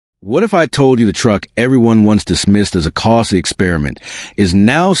What if I told you the truck everyone once dismissed as a costly experiment is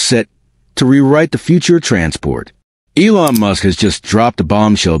now set to rewrite the future of transport? Elon Musk has just dropped a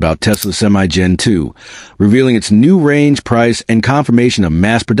bombshell about Tesla's Semi-Gen 2, revealing its new range, price, and confirmation of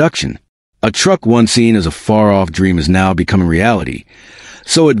mass production. A truck once seen as a far-off dream is now becoming reality,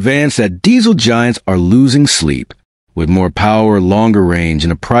 so advanced that diesel giants are losing sleep. With more power, longer range,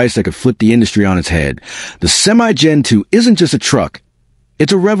 and a price that could flip the industry on its head, the Semi-Gen 2 isn't just a truck.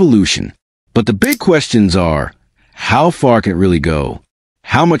 It's a revolution. But the big questions are, how far can it really go?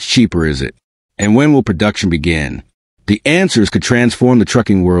 How much cheaper is it? And when will production begin? The answers could transform the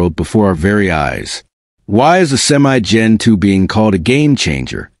trucking world before our very eyes. Why is the Semi-Gen 2 being called a game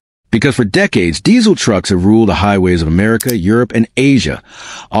changer? Because for decades, diesel trucks have ruled the highways of America, Europe, and Asia,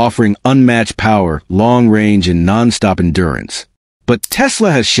 offering unmatched power, long range, and non-stop endurance. But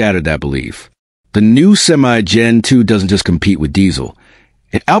Tesla has shattered that belief. The new Semi-Gen 2 doesn't just compete with diesel.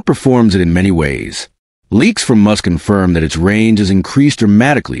 It outperforms it in many ways. Leaks from Musk confirm that its range has increased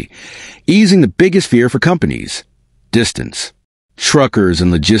dramatically, easing the biggest fear for companies: distance. Truckers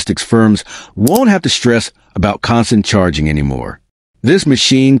and logistics firms won't have to stress about constant charging anymore. This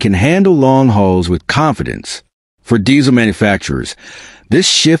machine can handle long hauls with confidence. For diesel manufacturers, this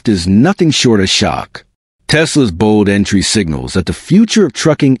shift is nothing short of shock. Tesla's bold entry signals that the future of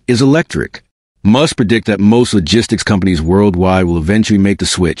trucking is electric. Musk predict that most logistics companies worldwide will eventually make the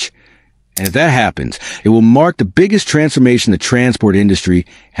switch. And if that happens, it will mark the biggest transformation the transport industry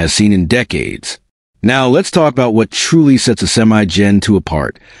has seen in decades. Now let's talk about what truly sets a Semi-Gen 2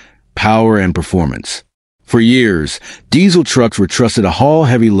 apart: power and performance. For years, diesel trucks were trusted to haul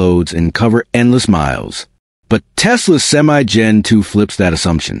heavy loads and cover endless miles. But Tesla's Semi-Gen 2 flips that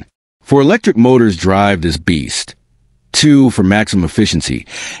assumption. For electric motors drive this beast. 2 for maximum efficiency,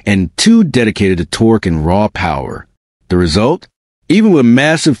 and 2 dedicated to torque and raw power. The result? Even with a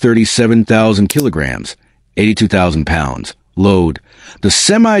massive 37,000 kilograms, 82,000 pounds, load, the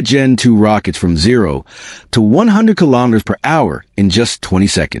Semi-Gen 2 rockets from 0 to 100 kilometers per hour in just 20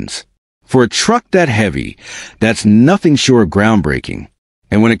 seconds. For a truck that heavy, that's nothing short of groundbreaking.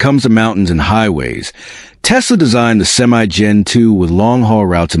 And when it comes to mountains and highways, Tesla designed the Semi-Gen 2 with long-haul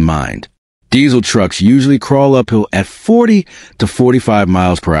routes in mind. Diesel trucks usually crawl uphill at 40 to 45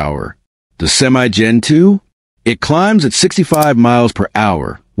 miles per hour. The Semi-Gen 2? It climbs at 65 miles per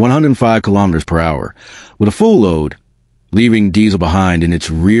hour, 105 kilometers per hour, with a full load, leaving diesel behind in its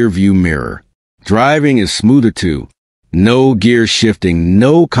rear-view mirror. Driving is smoother too. No gear shifting,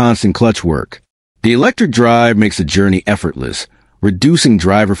 no constant clutch work. The electric drive makes the journey effortless, reducing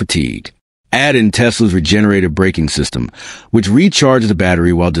driver fatigue. Add in Tesla's regenerative braking system, which recharges the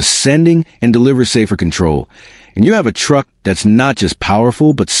battery while descending and delivers safer control. And you have a truck that's not just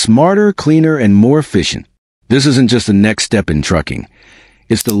powerful, but smarter, cleaner, and more efficient. This isn't just the next step in trucking.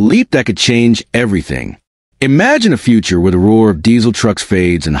 It's the leap that could change everything. Imagine a future where the roar of diesel trucks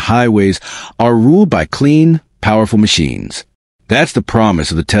fades and highways are ruled by clean, powerful machines. That's the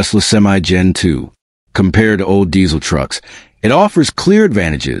promise of the Tesla Semi-Gen 2. Compared to old diesel trucks, it offers clear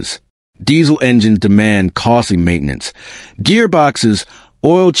advantages. Diesel engines demand costly maintenance, gearboxes,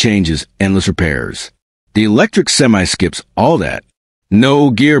 oil changes, endless repairs. The electric semi skips all that.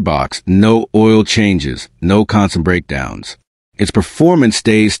 No gearbox, no oil changes, no constant breakdowns. Its performance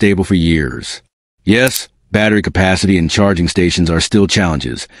stays stable for years. Yes, battery capacity and charging stations are still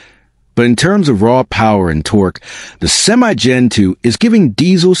challenges. But in terms of raw power and torque, the Semi-Gen 2 is giving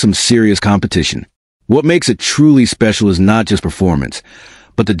diesel some serious competition. What makes it truly special is not just performance,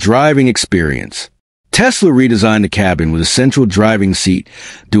 but the driving experience. Tesla redesigned the cabin with a central driving seat,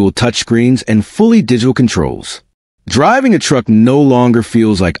 dual touchscreens, and fully digital controls. Driving a truck no longer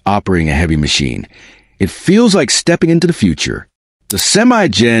feels like operating a heavy machine. It feels like stepping into the future. The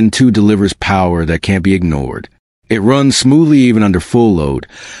Semi-Gen 2 delivers power that can't be ignored. It runs smoothly even under full load,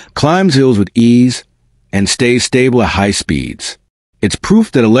 climbs hills with ease, and stays stable at high speeds. It's proof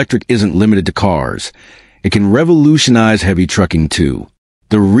that electric isn't limited to cars. It can revolutionize heavy trucking too.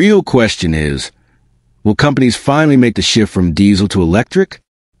 The real question is, will companies finally make the shift from diesel to electric?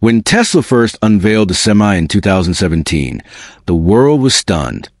 When Tesla first unveiled the Semi in 2017, the world was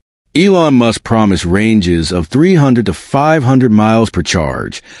stunned. Elon Musk promised ranges of 300 to 500 miles per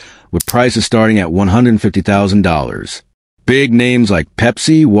charge, with prices starting at $150,000. Big names like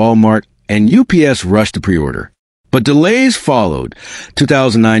Pepsi, Walmart, and UPS rushed to pre-order. But delays followed: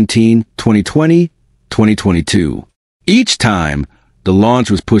 2019, 2020, 2022. Each time, the launch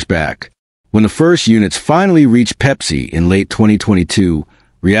was pushed back. When the first units finally reached Pepsi in late 2022,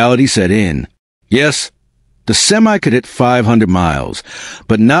 reality set in. Yes, the Semi could hit 500 miles,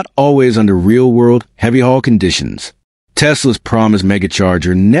 but not always under real-world, heavy-haul conditions. Tesla's promised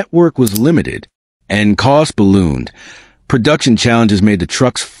megacharger network was limited, and costs ballooned. Production challenges made the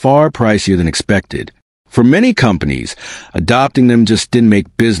trucks far pricier than expected. For many companies, adopting them just didn't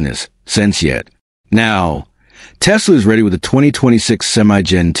make business sense yet. Now, Tesla is ready with the 2026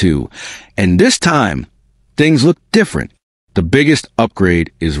 Semi-Gen 2, and this time, things look different. The biggest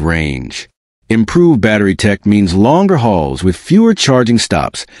upgrade is range. Improved battery tech means longer hauls with fewer charging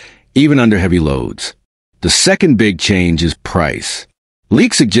stops, even under heavy loads. The second big change is price.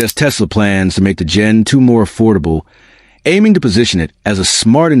 Leaks suggest Tesla plans to make the Gen 2 more affordable, aiming to position it as a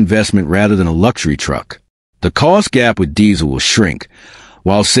smart investment rather than a luxury truck. The cost gap with diesel will shrink,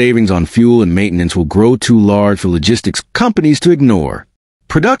 while savings on fuel and maintenance will grow too large for logistics companies to ignore.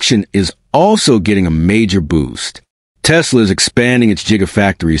 Production is also getting a major boost. Tesla is expanding its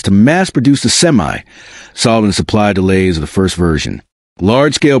gigafactories to mass-produce the Semi, solving supply delays of the first version.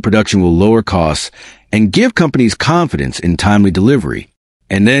 Large-scale production will lower costs and give companies confidence in timely delivery.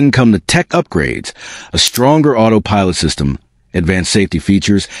 And then come the tech upgrades, a stronger autopilot system, advanced safety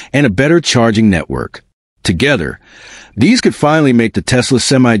features, and a better charging network. Together, these could finally make the Tesla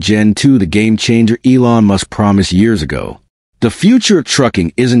Semi-Gen 2 the game-changer Elon Musk promised years ago. The future of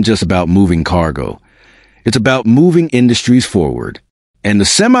trucking isn't just about moving cargo. It's about moving industries forward. And the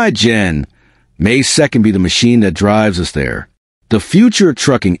Semi-Gen may second be the machine that drives us there. The future of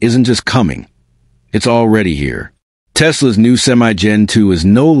trucking isn't just coming. It's already here. Tesla's new Semi-Gen 2 is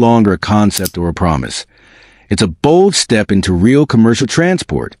no longer a concept or a promise. It's a bold step into real commercial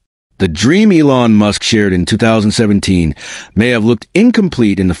transport. The dream Elon Musk shared in 2017 may have looked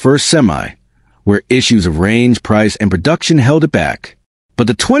incomplete in the first Semi, where issues of range, price, and production held it back. But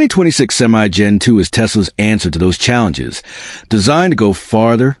the 2026 Semi-Gen 2 is Tesla's answer to those challenges, designed to go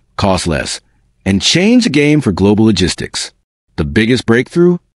farther, cost less, and change the game for global logistics. The biggest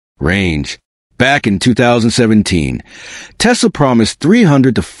breakthrough? Range. Back in 2017, Tesla promised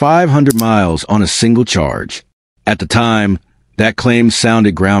 300 to 500 miles on a single charge. At the time, that claim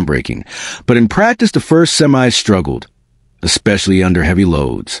sounded groundbreaking, but in practice the first Semis struggled, especially under heavy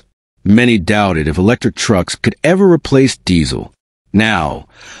loads. Many doubted if electric trucks could ever replace diesel. Now,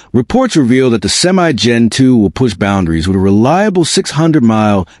 reports reveal that the Semi-Gen 2 will push boundaries with a reliable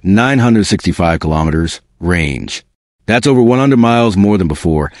 600-mile, 965 kilometers range. That's over 100 miles more than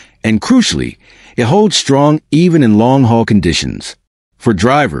before, and crucially, it holds strong even in long-haul conditions. For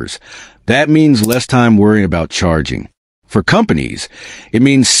drivers, that means less time worrying about charging. For companies, it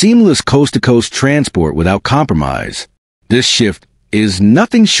means seamless coast-to-coast transport without compromise. This shift is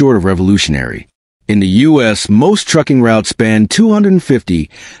nothing short of revolutionary. In the U.S., most trucking routes span 250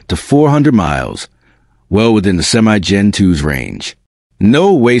 to 400 miles, well within the Semi-Gen 2's range.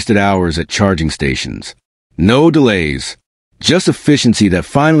 No wasted hours at charging stations. No delays. Just efficiency that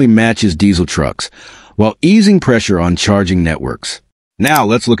finally matches diesel trucks, while easing pressure on charging networks. Now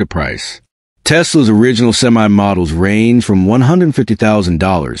let's look at price. Tesla's original Semi models range from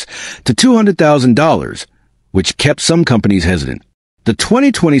 $150,000 to $200,000, which kept some companies hesitant. The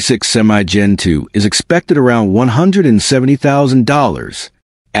 2026 Semi-Gen 2 is expected around $170,000.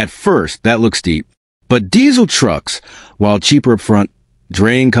 At first, that looks steep, but diesel trucks, while cheaper upfront,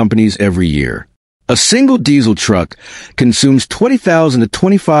 drain companies every year. A single diesel truck consumes 20,000 to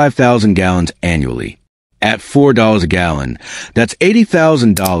 25,000 gallons annually. At $4 a gallon, that's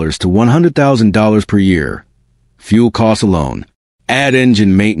 $80,000 to $100,000 per year. Fuel costs alone. Add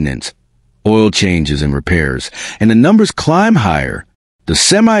engine maintenance, oil changes and repairs, and the numbers climb higher. The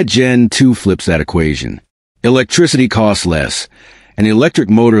Semi-Gen 2 flips that equation. Electricity costs less, and the electric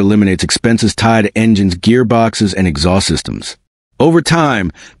motor eliminates expenses tied to engines, gearboxes, and exhaust systems. Over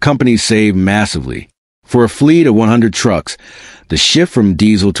time, companies save massively. For a fleet of 100 trucks, the shift from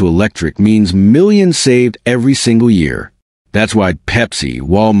diesel to electric means millions saved every single year. That's why Pepsi,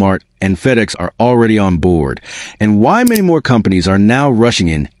 Walmart, and FedEx are already on board, and why many more companies are now rushing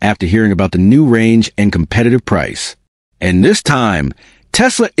in after hearing about the new range and competitive price. And this time,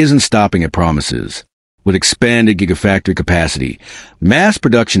 Tesla isn't stopping at promises. With expanded gigafactory capacity, mass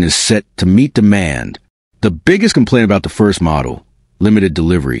production is set to meet demand. The biggest complaint about the first model, limited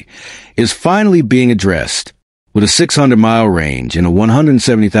delivery, is finally being addressed. With a 600-mile range and a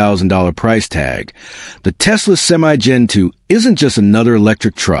 $170,000 price tag, the Tesla Semi-Gen 2 isn't just another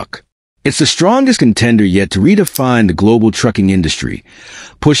electric truck. It's the strongest contender yet to redefine the global trucking industry,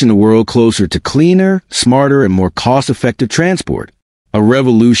 pushing the world closer to cleaner, smarter, and more cost-effective transport. A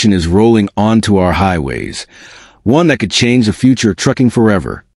revolution is rolling onto our highways, one that could change the future of trucking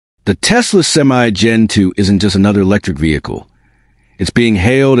forever. The Tesla Semi-Gen 2 isn't just another electric vehicle. It's being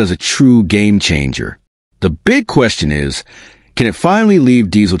hailed as a true game-changer. The big question is, can it finally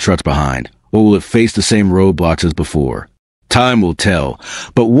leave diesel trucks behind, or will it face the same roadblocks as before? Time will tell.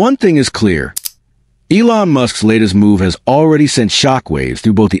 But one thing is clear. Elon Musk's latest move has already sent shockwaves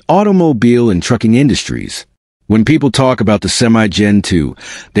through both the automobile and trucking industries. When people talk about the Semi-Gen 2,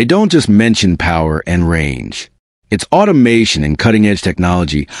 they don't just mention power and range. Its automation and cutting-edge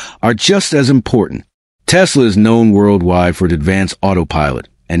technology are just as important. Tesla is known worldwide for its advanced autopilot,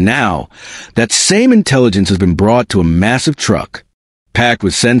 and now, that same intelligence has been brought to a massive truck. Packed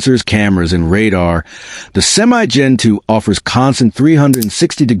with sensors, cameras, and radar, the Semi-Gen 2 offers constant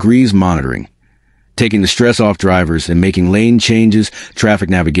 360 degrees monitoring, taking the stress off drivers and making lane changes, traffic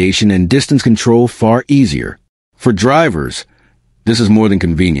navigation, and distance control far easier. For drivers, this is more than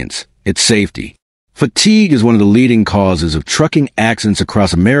convenience, it's safety. Fatigue is one of the leading causes of trucking accidents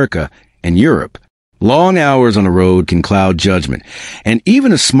across America and Europe. Long hours on the road can cloud judgment, and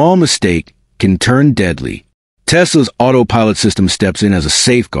even a small mistake can turn deadly. Tesla's autopilot system steps in as a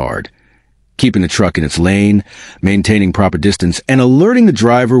safeguard, keeping the truck in its lane, maintaining proper distance, and alerting the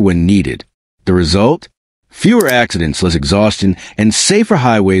driver when needed. The result? Fewer accidents, less exhaustion, and safer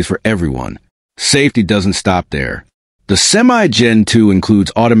highways for everyone. Safety doesn't stop there. The Semi-Gen 2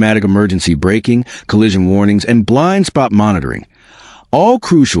 includes automatic emergency braking, collision warnings, and blind spot monitoring, all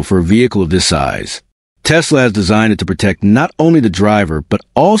crucial for a vehicle of this size. Tesla has designed it to protect not only the driver, but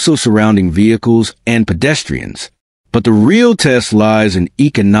also surrounding vehicles and pedestrians. But the real test lies in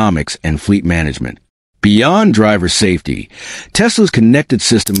economics and fleet management. Beyond driver safety, Tesla's connected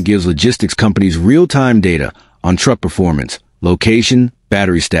system gives logistics companies real-time data on truck performance, location,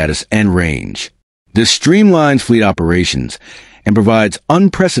 battery status, and range. This streamlines fleet operations and provides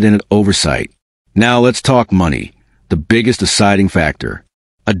unprecedented oversight. Now let's talk money, the biggest deciding factor.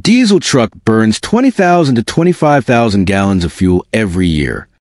 A diesel truck burns 20,000 to 25,000 gallons of fuel every year.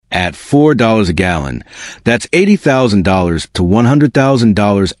 At $4 a gallon, that's $80,000 to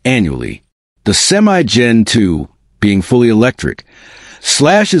 $100,000 annually. The Semi-Gen 2, being fully electric,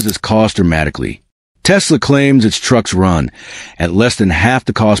 slashes its cost dramatically. Tesla claims its trucks run at less than half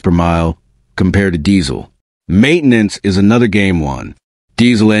the cost per mile compared to diesel. Maintenance is another game won.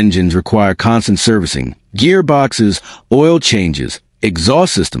 Diesel engines require constant servicing, gearboxes, oil changes,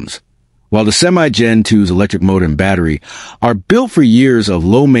 exhaust systems, while the Semi-Gen 2's electric motor and battery are built for years of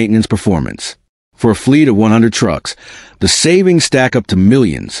low-maintenance performance. For a fleet of 100 trucks, the savings stack up to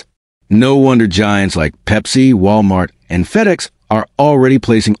millions. No wonder giants like Pepsi, Walmart, and FedEx are already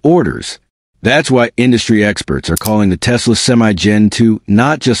placing orders. That's why industry experts are calling the Tesla Semi-Gen 2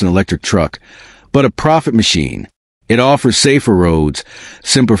 not just an electric truck, but a profit machine. It offers safer roads,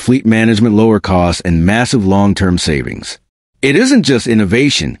 simpler fleet management, lower costs, and massive long-term savings. It isn't just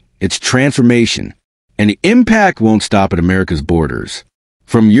innovation, it's transformation. And the impact won't stop at America's borders.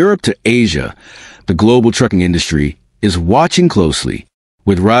 From Europe to Asia, the global trucking industry is watching closely.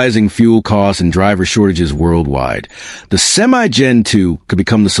 With rising fuel costs and driver shortages worldwide, the Semi-Gen 2 could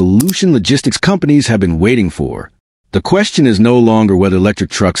become the solution logistics companies have been waiting for. The question is no longer whether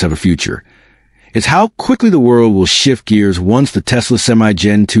electric trucks have a future. It's how quickly the world will shift gears once the Tesla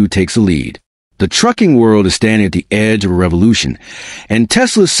Semi-Gen 2 takes the lead. The trucking world is standing at the edge of a revolution, and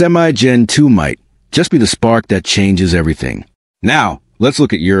Tesla's Semi-Gen 2 might just be the spark that changes everything. Now, let's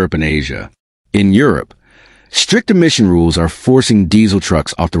look at Europe and Asia. In Europe, strict emission rules are forcing diesel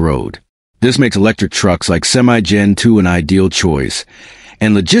trucks off the road. This makes electric trucks like Semi-Gen 2 an ideal choice,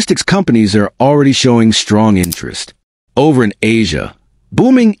 and logistics companies are already showing strong interest. Over in Asia,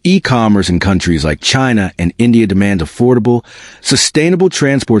 booming e-commerce in countries like China and India demand affordable, sustainable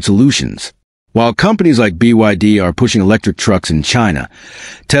transport solutions. While companies like BYD are pushing electric trucks in China,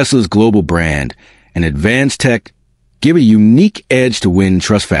 Tesla's global brand and advanced tech give a unique edge to win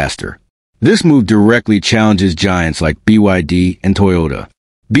trust faster. This move directly challenges giants like BYD and Toyota.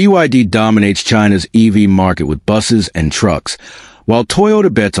 BYD dominates China's EV market with buses and trucks, while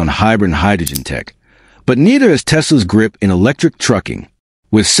Toyota bets on hybrid and hydrogen tech. But neither has Tesla's grip in electric trucking.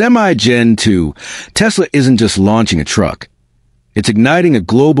 With Semi-Gen 2, Tesla isn't just launching a truck. It's igniting a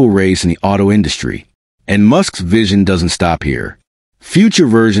global race in the auto industry. And Musk's vision doesn't stop here. Future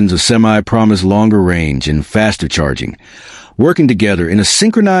versions of Semi promise longer range and faster charging, working together in a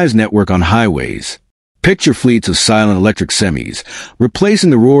synchronized network on highways. Picture fleets of silent electric semis,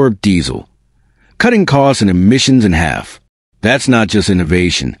 replacing the roar of diesel, cutting costs and emissions in half. That's not just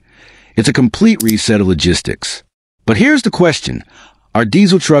innovation. It's a complete reset of logistics. But here's the question. Are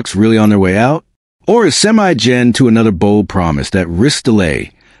diesel trucks really on their way out? Or is Semi-Gen 2 another bold promise that risks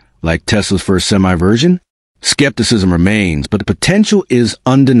delay, like Tesla's first Semi version? Skepticism remains, but the potential is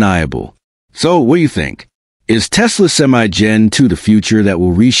undeniable. So, what do you think? Is Tesla's Semi-Gen 2 the future that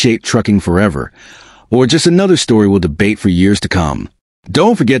will reshape trucking forever? Or just another story we'll debate for years to come?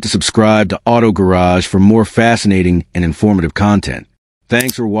 Don't forget to subscribe to Auto Garage for more fascinating and informative content.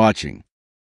 Thanks for watching.